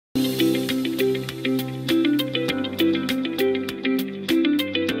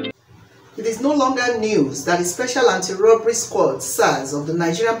longer news that the Special Anti-Robbery Squad (SARS) of the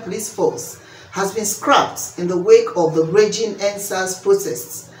Nigerian Police Force has been scrapped in the wake of the raging Sars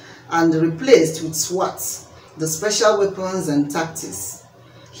protests and replaced with Swat, the Special Weapons and Tactics.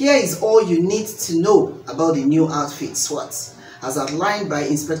 Here is all you need to know about the new outfit SWAT, as outlined by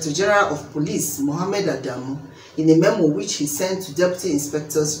Inspector General of Police Mohammed Adamu in a memo which he sent to Deputy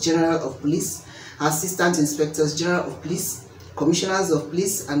Inspectors General of Police, Assistant Inspectors General of Police, Commissioners of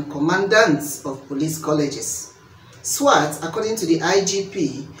Police and Commandants of Police Colleges. SWAT, according to the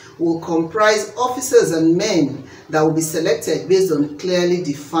IGP, will comprise officers and men that will be selected based on clearly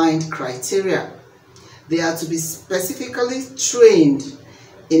defined criteria. They are to be specifically trained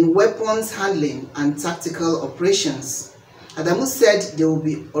in weapons handling and tactical operations. Adamu said they will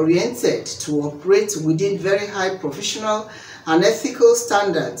be oriented to operate within very high professional and ethical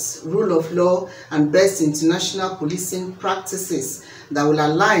standards, rule of law, and best international policing practices that will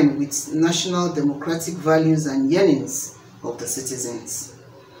align with national democratic values and yearnings of the citizens.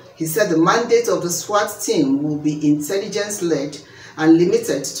 He said the mandate of the SWAT team will be intelligence-led and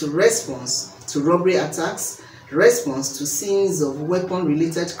limited to response to robbery attacks, response to scenes of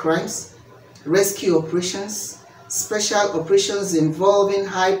weapon-related crimes, rescue operations, special operations involving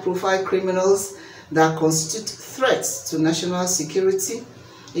high-profile criminals that constitute threats to national security,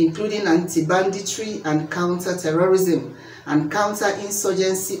 including anti-banditry and counter-terrorism and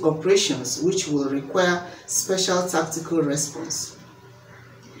counter-insurgency operations, which will require special tactical response.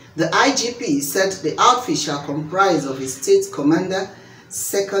 The IGP said the outfit shall comprise of a state commander,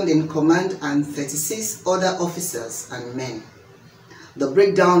 second in command, and 36 other officers and men. The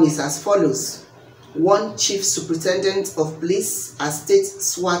breakdown is as follows: 1 Chief Superintendent of Police as State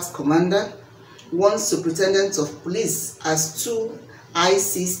SWAT Commander, 1 Superintendent of Police as 2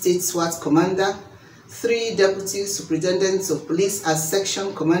 IC State SWAT Commander, 3 Deputy Superintendents of Police as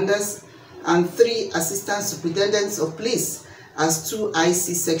Section Commanders, and 3 Assistant Superintendents of Police as 2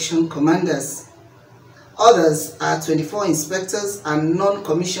 IC Section Commanders. Others are 24 inspectors and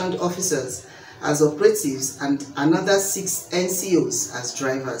non-commissioned officers as operatives and another 6 NCOs as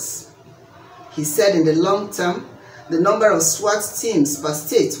drivers. He said in the long term, the number of SWAT teams per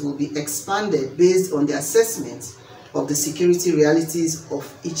state will be expanded based on the assessment of the security realities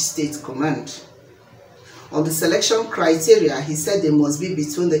of each state command. On the selection criteria, he said they must be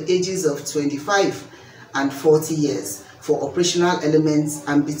between the ages of 25 and 40 years for operational elements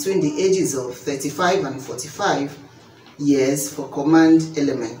and between the ages of 35 and 45 years for command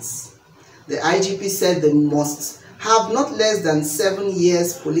elements. The IGP said they must have not less than 7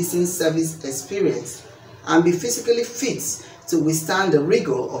 years policing service experience and be physically fit to withstand the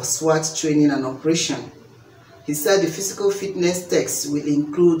rigor of SWAT training and operation. He said the physical fitness tests will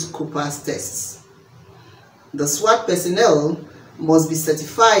include Cooper's tests. The SWAT personnel must be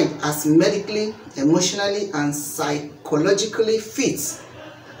certified as medically, emotionally, and psychologically fit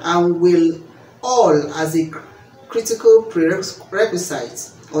and will all, as a critical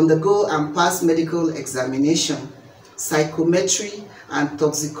prerequisite, undergo and pass medical examination, psychometry, and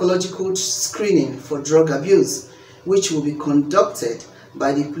toxicological screening for drug abuse, which will be conducted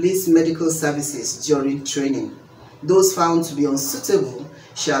by the police medical services during training. Those found to be unsuitable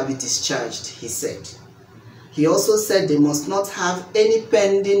shall be discharged, he said. He also said they must not have any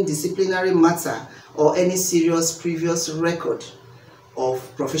pending disciplinary matter or any serious previous record of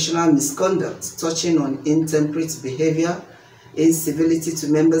professional misconduct touching on intemperate behavior, incivility to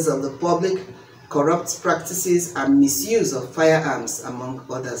members of the public, corrupt practices, and misuse of firearms, among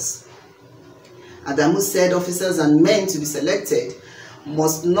others. Adamu said officers and men to be selected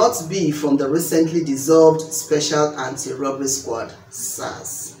must not be from the recently dissolved Special Anti-Robbery Squad,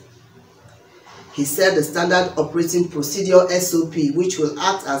 SARS. He said the Standard Operating Procedure SOP, which will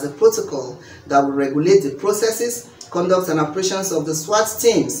act as a protocol that will regulate the processes, conduct, and operations of the SWAT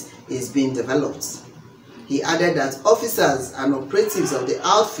teams, is being developed. He added that officers and operatives of the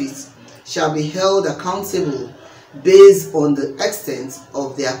outfit shall be held accountable based on the extent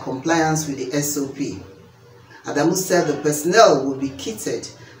of their compliance with the SOP. Adamu said the personnel will be kitted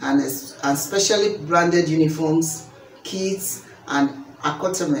and specially branded uniforms, kits, and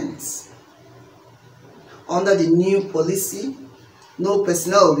accoutrements. Under the new policy, no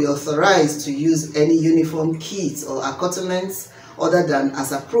personnel will be authorized to use any uniform, kit, or accoutrements other than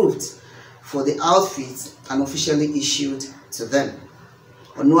as approved for the outfit and officially issued to them.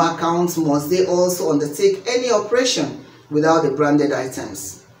 On no account must they also undertake any operation without the branded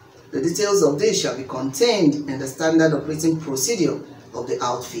items. The details of this shall be contained in the Standard Operating Procedure of the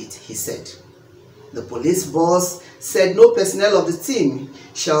outfit, he said. The police boss said no personnel of the team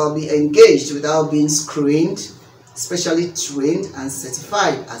shall be engaged without being screened, specially trained and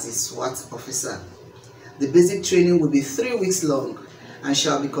certified as a SWAT officer. The basic training will be 3 weeks long and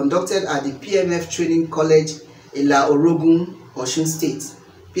shall be conducted at the PMF Training College, Ila Orogun, Osun State,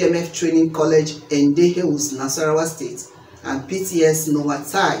 PMF Training College, Ende Hills, Nasarawa State, and PTS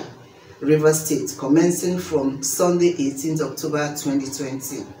Nowatai, Rivers State, commencing from Sunday 18th October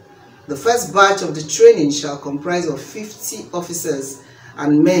 2020. The first batch of the training shall comprise of 50 officers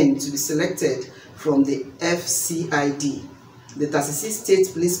and men to be selected from the FCID, the 36 State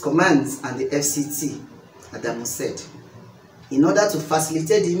Police Commands, and the FCT, Adamu said. In order to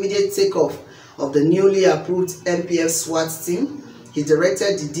facilitate the immediate takeoff of the newly approved MPF SWAT team, he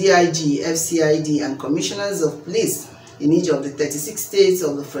directed the DIG, FCID, and commissioners of police in each of the 36 states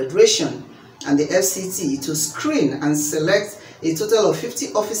of the Federation and the FCT to screen and select a total of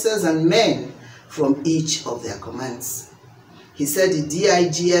 50 officers and men from each of their commands. He said the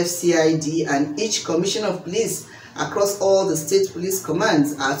DIG, FCID, and each commissioner of police across all the state police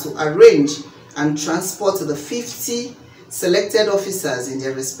commands are to arrange and transport the 50 selected officers in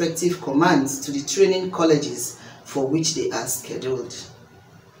their respective commands to the training colleges for which they are scheduled.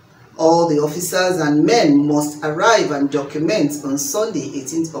 All the officers and men must arrive and document on Sunday,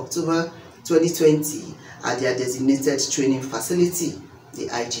 18th October 2020 at their designated training facility, the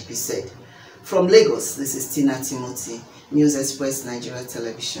IGP said. From Lagos, this is Tina Timothy, News Express Nigeria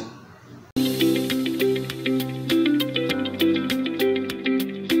Television.